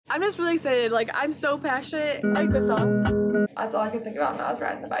I'm just really excited. Like, I'm so passionate. I like this song. That's all I could think about when I was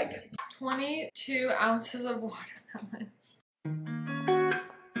riding the bike. 22 ounces of watermelon.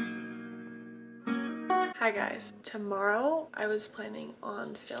 Hi guys. Tomorrow I was planning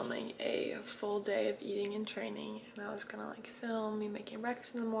on filming a full day of eating and training, and I was gonna like film me making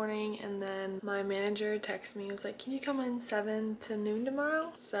breakfast in the morning, and then my manager texted me, he was like, can you come in 7 to noon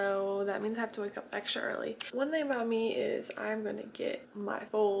tomorrow? So that means I have to wake up extra early. One thing about me is I'm gonna get my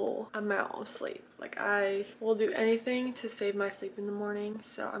full amount of sleep. Like, I will do anything to save my sleep in the morning.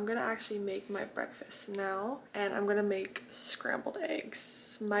 So I'm gonna actually make my breakfast now, and I'm gonna make scrambled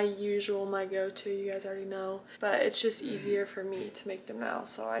eggs. My go-to, you guys already know, but it's just easier for me to make them now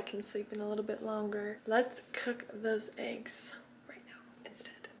so I can sleep in a little bit longer. Let's cook those eggs right now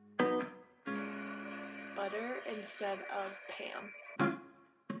instead. Butter instead of Pam.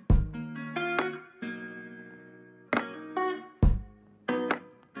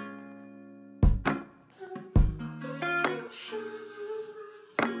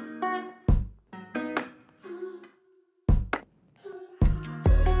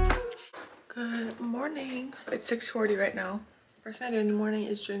 Good morning. It's 6:40 right now. First thing I do in the morning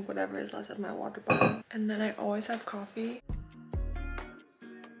is drink whatever is left of my water bottle. And then I always have coffee.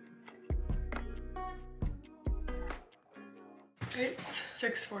 It's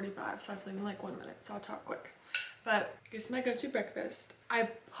 6:45, so I was leaving like 1 minute, so I'll talk quick. But it's my go-to breakfast. I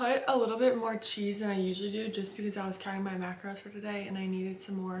put a little bit more cheese than I usually do just because I was counting my macros for today and I needed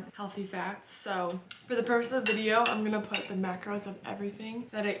some more healthy fats. So for the purpose of the video, I'm gonna put the macros of everything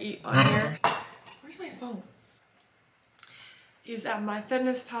that I eat on here. Where's my phone? Use at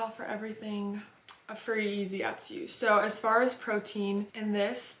MyFitnessPal for everything. A free, easy app to use. So as far as protein in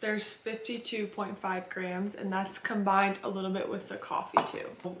this, there's 52.5 grams, and that's combined a little bit with the coffee too.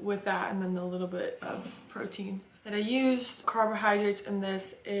 With that and then the little bit of protein that I used. Carbohydrates in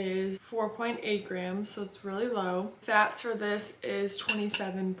this is 4.8 grams, so it's really low. Fats for this is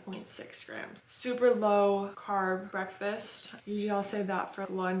 27.6 grams. Super low carb breakfast. Usually I'll save that for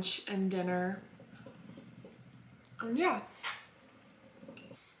lunch and dinner. Yeah.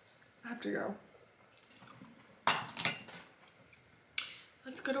 I have to go.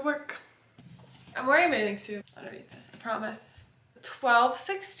 Let's go to work. I'm wearing a bathing suit underneath this, I promise.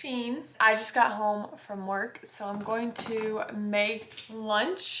 12:16. I just got home from work, so I'm going to make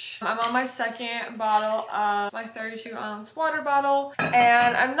lunch. I'm on my second bottle of my 32-ounce water bottle,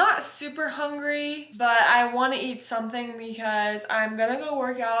 and I'm not super hungry, but I want to eat something because I'm gonna go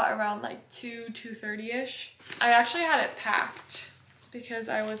work out around like 2:30-ish. I actually had it packed because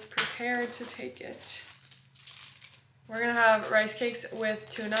I was prepared to take it. We're gonna have rice cakes with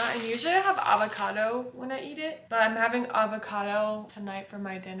tuna, and usually I have avocado when I eat it, but I'm having avocado tonight for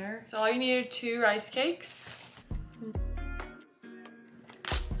my dinner. So all you need are 2 rice cakes.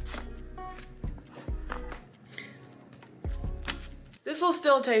 This will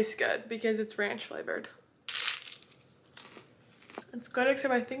still taste good because it's ranch flavored. It's good,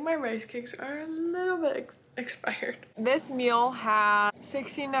 except I think my rice cakes are a little bit expired. This meal has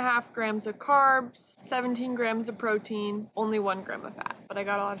 16.5 grams of carbs, 17 grams of protein, only 1 gram of fat. But I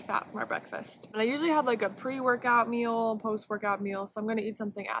got a lot of fat for my breakfast. And I usually have like a pre-workout meal, post-workout meal, so I'm gonna eat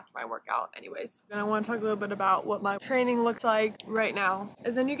something after my workout anyways. And I wanna talk a little bit about what my training looks like right now.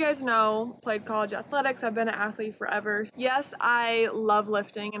 As then you guys know, played college athletics. I've been an athlete forever. Yes, I love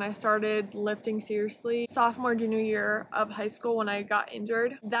lifting, and I started lifting seriously sophomore, junior year of high school when I got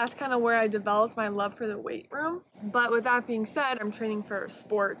injured. That's kind of where I developed my love for the weight room. But with that being said, I'm training for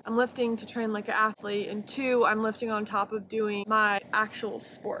sport. I'm lifting to train like an athlete, and 2, I'm lifting on top of doing my actual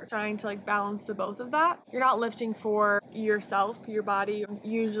sport, trying to like balance the both of that. You're not lifting for yourself, your body.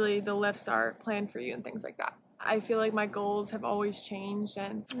 Usually the lifts are planned for you and things like that. I feel like my goals have always changed,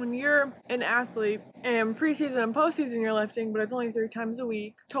 and when you're an athlete and preseason and postseason you're lifting, but it's only 3 times a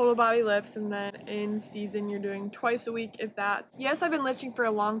week, total body lifts, and then in season you're doing twice a week if that. Yes, I've been lifting for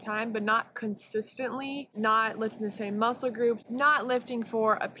a long time, but not consistently, not lifting the same muscle groups, not lifting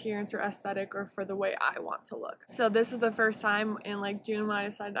for appearance or aesthetic or for the way I want to look. So this is the first time in like June when I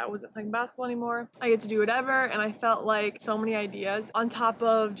decided I wasn't playing basketball anymore. I get to do whatever, and I felt like so many ideas on top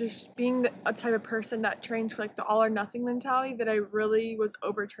of just being a type of person that trains for like the all or nothing mentality, that I really was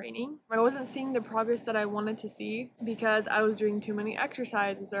overtraining. I wasn't seeing the progress that I wanted to see because I was doing too many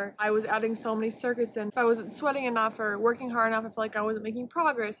exercises, or I was adding so many circuits, and if I wasn't sweating enough or working hard enough, I felt like I wasn't making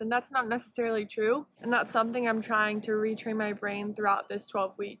progress, and that's not necessarily true. And that's something I'm trying to retrain my brain throughout this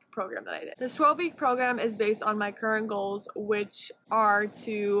 12-week program that I did. This 12-week program is based on my current goals, which are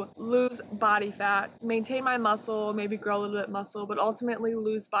to lose body fat, maintain my muscle, maybe grow a little bit muscle, but ultimately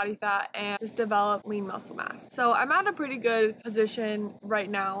lose body fat and just develop lean muscle mass. loss. So I'm at a pretty good position right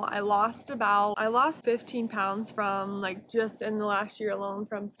now. I lost 15 pounds from like just in the last year alone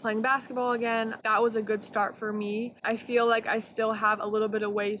from playing basketball again. That was a good start for me. I feel like I still have a little bit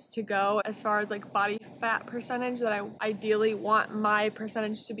of ways to go as far as like body fat percentage that I ideally want my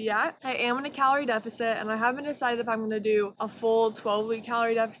percentage to be at. I am in a calorie deficit and I haven't decided if I'm going to do a full 12-week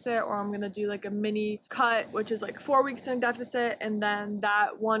calorie deficit or I'm going to do like a mini cut, which is like 4 weeks in a deficit and then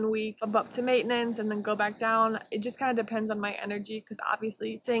that 1 week up to maintenance and then go back down. It just kind of depends on my energy because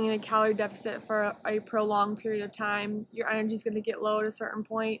obviously staying in a calorie deficit for a prolonged period of time, your energy is going to get low at a certain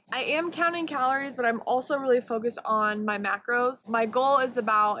point. I am counting calories, but I'm also really focused on my macros. My goal is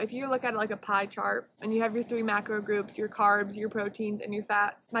about, if you look at it like a pie chart and you have your 3 macro groups, your carbs, your proteins, and your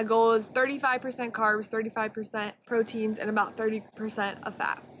fats, my goal is 35% carbs, 35% proteins, and about 30% of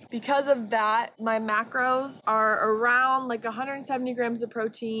fats. Because of that, my macros are around like 170 grams of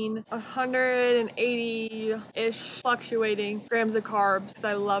protein, 180-ish fluctuating grams of carbs because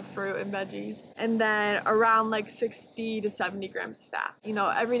I love fruit and veggies, and then around like 60 to 70 grams of fat. You know,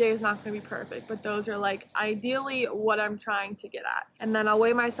 every day is not going to be perfect, but those are like ideally what I'm trying to get at. And then I'll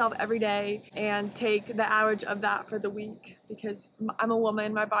weigh myself every day and take the average of that for the week because I'm a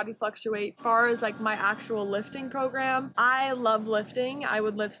woman, my body fluctuates. As far as like my actual lifting program, I love lifting. I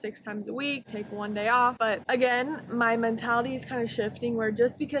would lift 6 times a week, take 1 day off. But again, my mentality is kind of shifting where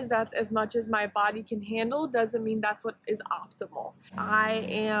just because that's as much as my body can handle doesn't mean that's what is optimal. I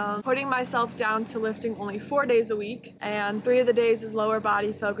am putting myself down to lifting only 4 days a week and 3 of the days is lower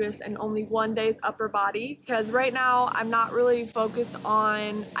body focus and only 1 day is upper body because right now I'm not really focused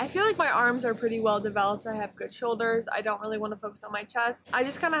on, I feel like my arms are pretty well developed. I have good shoulders. I don't really want to focus on my chest. I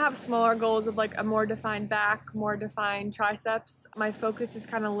just kind of have smaller goals of like a more defined back, more defined triceps. My focus is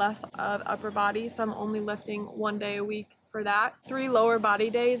kind of less of upper body, so I'm only lifting 1 day a week for that. 3 lower body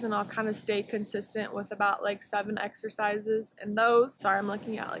days and I'll kind of stay consistent with about like 7 exercises in those. Sorry, I'm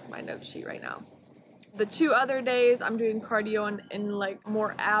looking at like my note sheet right now. The 2 other days I'm doing cardio and like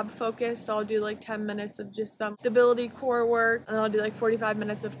more ab focus, so I'll do like 10 minutes of just some stability core work and then I'll do like 45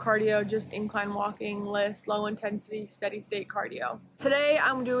 minutes of cardio, just incline walking, list, low intensity, steady state cardio. Today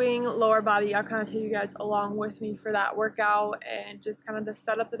I'm doing lower body. I'll kind of take you guys along with me for that workout and just kind of the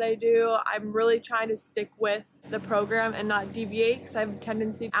setup that I do. I'm really trying to stick with the program and not deviate because I have a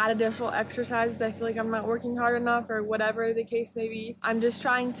tendency to add additional exercises. I feel like I'm not working hard enough or whatever the case may be. I'm just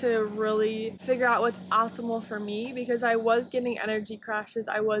trying to really figure out what's optimal for me because I was getting energy crashes,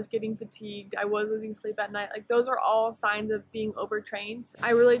 I was getting fatigued, I was losing sleep at night. Like those are all signs of being overtrained. I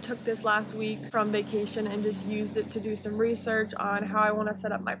really took this last week from vacation and just used it to do some research on how I want to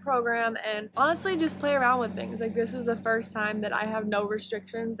set up my program and honestly just play around with things. Like this is the first time that I have no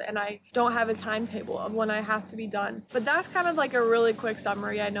restrictions and I don't have a timetable of when I have to be done. But that's kind of like a really quick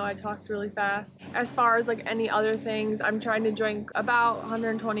summary. I know I talked really fast. As far as like any other things, I'm trying to drink about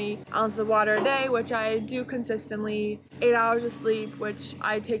 120 ounces of water a day, which I do consistently, 8 hours of sleep, which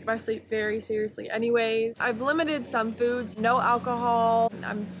I take my sleep very seriously anyways. I've limited some foods, no alcohol.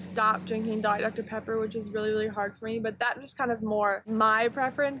 I'm stopped drinking Diet Dr. Pepper, which is really hard for me, but that's just kind of more my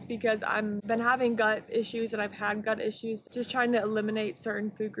preference because I've been having gut issues and I've had gut issues. Just trying to eliminate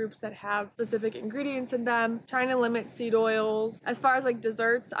certain food groups that have specific ingredients in them, trying to limit seed oils. As far as like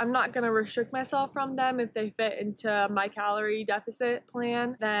desserts, I'm not going to restrict myself from them. If they fit into my calorie deficit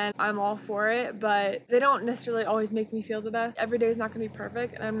plan, then I'm all for it, but they don't necessarily always make me feel the best. Every day is not going to be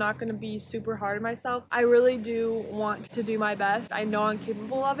perfect and I'm not going to be super hard on myself. I really do want to do my best. I know I'm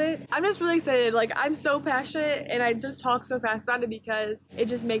capable of it. I'm just really excited. Like I'm so passionate and I just talk so fast about it because it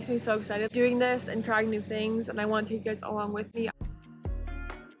just makes me so excited doing this and trying new things, and I want to take you guys along with me.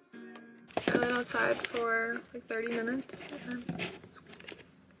 I went outside for like 30 minutes.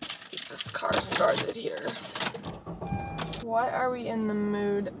 This car started here. What are we in the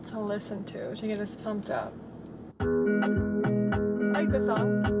mood to listen to get us pumped up? I like this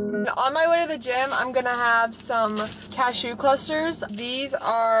song. On my way to the gym, I'm gonna have some cashew clusters. These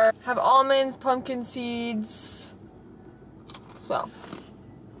have almonds, pumpkin seeds. So,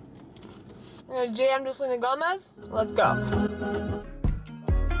 I'm gonna jam to Selena Gomez. Let's go.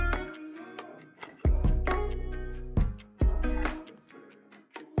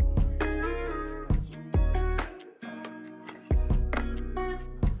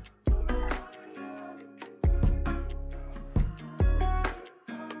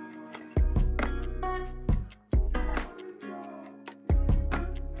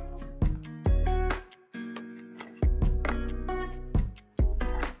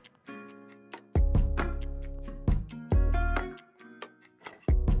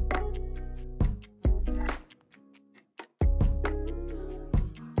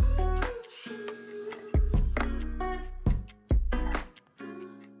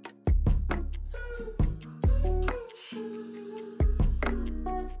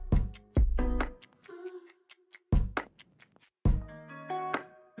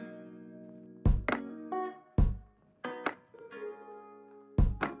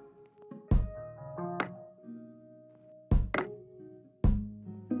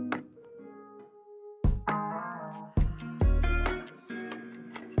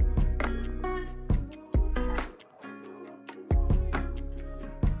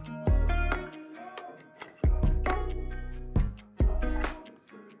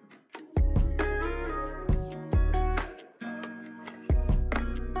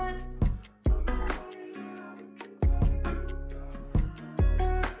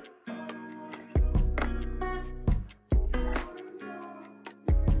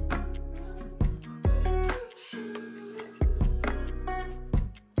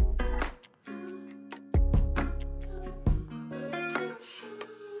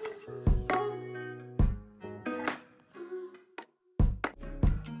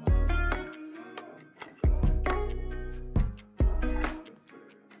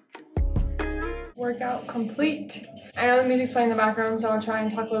 workout complete. I know the music's playing in the background, so I'll try and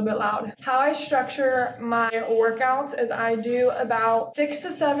talk a little bit loud. How I structure my workouts is I do about 6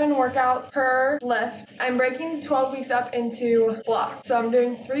 to 7 workouts per lift. I'm breaking 12 weeks up into blocks. So I'm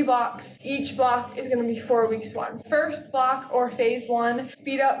doing 3 blocks. Each block is going to be 4 weeks once. First block, or phase 1,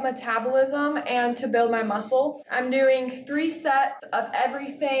 speed up metabolism and to build my muscle. I'm doing 3 sets of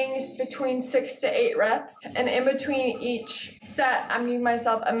everything between 6 to 8 reps. And in between each set, I'm giving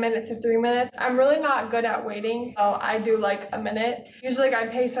myself a minute to 3 minutes. I'm really not good at waiting, so I do like a minute. Usually like I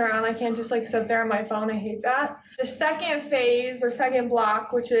pace around. I can't just like sit there on my phone. I hate that. The second phase or second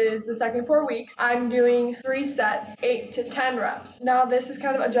block, which is the second 4 weeks, I'm doing 3 sets, 8 to 10 reps. Now this is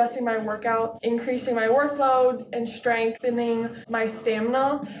kind of adjusting my workouts, increasing my workload and strengthening my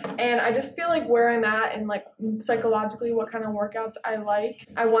stamina. And I just feel like where I'm at and like psychologically what kind of workouts I like.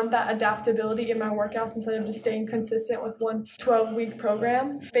 I want that adaptability in my workouts instead of just staying consistent with one 12-week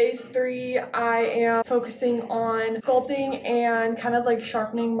program. Phase 3, I am focusing on sculpting and kind of like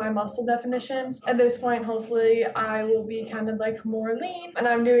sharpening my muscle definitions. At this point, hopefully I will be kind of like more lean, and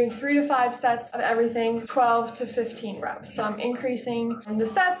I'm doing 3 to 5 sets of everything, 12 to 15 reps. So I'm increasing the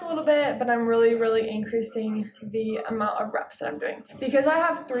sets a little bit, but I'm really increasing the amount of reps that I'm doing. Because I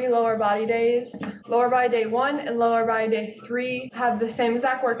have 3 lower body days, lower body day 1 and lower body day 3 have the same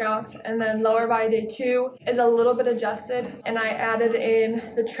exact workouts, and then lower body day 2 is a little bit adjusted, and I added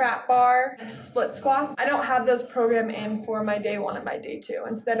in the trap bar, split squats. I don't have those programmed in for my day 1 and my day 2.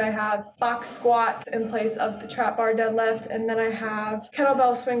 Instead, I have box squats in place of the trap bar deadlift, and then I have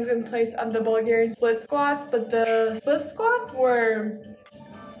kettlebell swings in place of the Bulgarian split squats. But the split squats were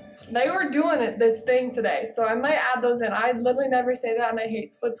doing this thing today, so I might add those in. I literally never say that, and I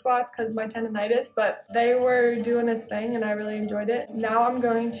hate split squats because of my tendonitis, but they were doing its thing and I really enjoyed it. Now I'm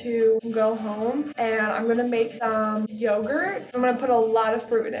going to go home and I'm going to make some yogurt. I'm going to put a lot of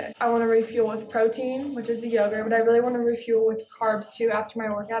fruit in it. I want to refuel with protein, which is the yogurt, but I really want to refuel with carbs too after my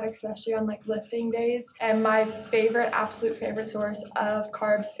workout, especially on like lifting days. And my absolute favorite source of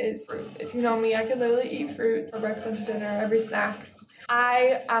carbs is fruit. If you know me, I could literally eat fruit for breakfast, lunch, dinner, every snack.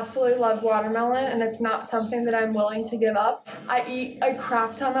 I absolutely love watermelon, and it's not something that I'm willing to give up. I eat a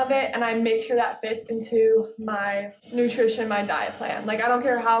crap ton of it, and I make sure that fits into my nutrition, my diet plan. Like, I don't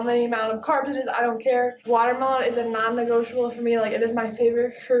care how many amount of carbs it is, I don't care. Watermelon is a non-negotiable for me. Like, it is my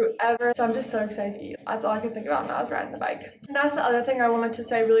favorite fruit ever, so I'm just so excited to eat. That's all I could think about when I was riding the bike. And that's the other thing I wanted to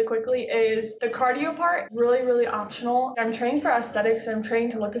say really quickly is the cardio part, really optional. I'm training for aesthetics, so I'm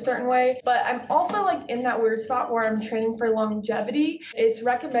training to look a certain way, but I'm also like in that weird spot where I'm training for longevity. It's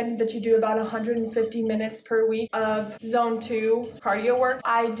recommended that you do about 150 minutes per week of zone 2 cardio work.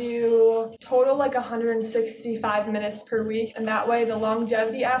 I do total like 165 minutes per week, and that way the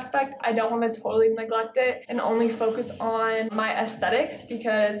longevity aspect, I don't want to totally neglect it and only focus on my aesthetics,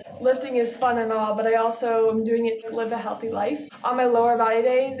 because lifting is fun and all, but I also am doing it to live a healthy life. On my lower body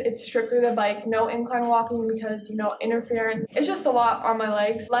days, it's strictly the bike, no incline walking because, you know, interference. It's just a lot on my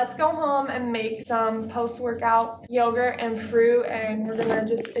legs. Let's go home and make some post-workout yogurt and fruit, and we're gonna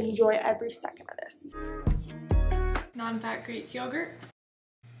just enjoy every second of this. Non-fat Greek yogurt.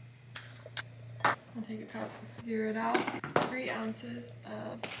 I'll take a cup, zero it out. 3 ounces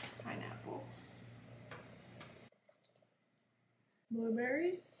of pineapple.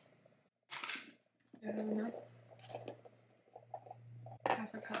 Blueberries.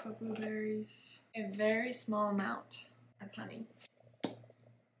 Half a cup of blueberries. A very small amount of honey.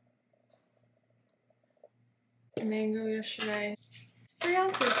 Mango yesterday. 3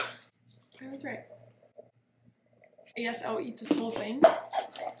 ounces. I was right. Yes, I'll eat this whole thing,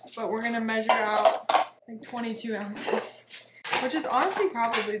 but we're gonna measure out like 22 ounces, which is honestly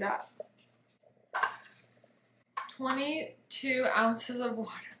probably that. 22 ounces of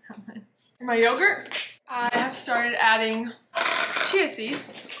watermelon. For my yogurt, I have started adding chia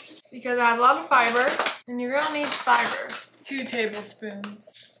seeds because it has a lot of fiber, and your girl needs fiber. 2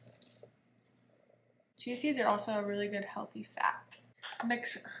 tablespoons. Chia seeds are also a really good healthy fat.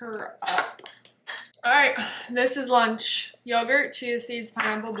 Mix her up. Alright, this is lunch. Yogurt, chia seeds,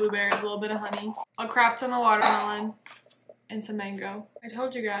 pineapple, blueberries, a little bit of honey, a crap ton of watermelon, and some mango. I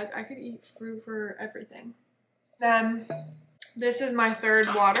told you guys I could eat fruit for everything. Then this is my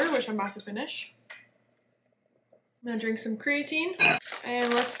 3rd water, which I'm about to finish. I'm gonna drink some creatine,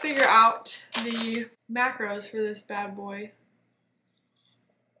 and let's figure out the macros for this bad boy.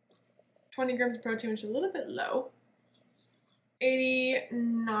 20 grams of protein, which is a little bit low.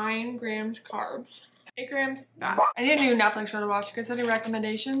 89 grams carbs. 8 grams fat. I need a new Netflix show to watch. You guys have any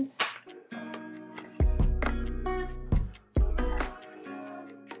recommendations?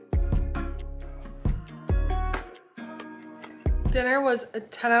 Dinner was a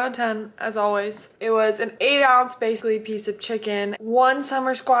 10 out of 10 as always. It was an 8-ounce basically piece of chicken, 1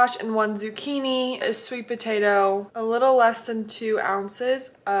 summer squash and 1 zucchini, a sweet potato, a little less than 2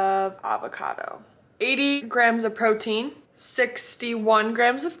 ounces of avocado, 80 grams of protein, 61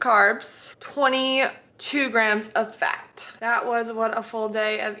 grams of carbs, 22 grams of fat. That was what a full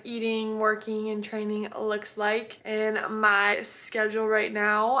day of eating, working, and training looks like in my schedule right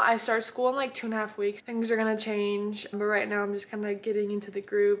now. I start school in like 2.5 weeks. Things are gonna change, but right now I'm just kind of getting into the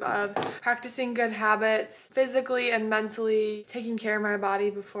groove of practicing good habits, physically and mentally, taking care of my body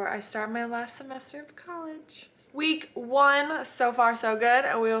before I start my last semester of college. Week 1, so far so good,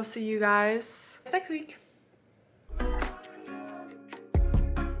 and we will see you guys next week.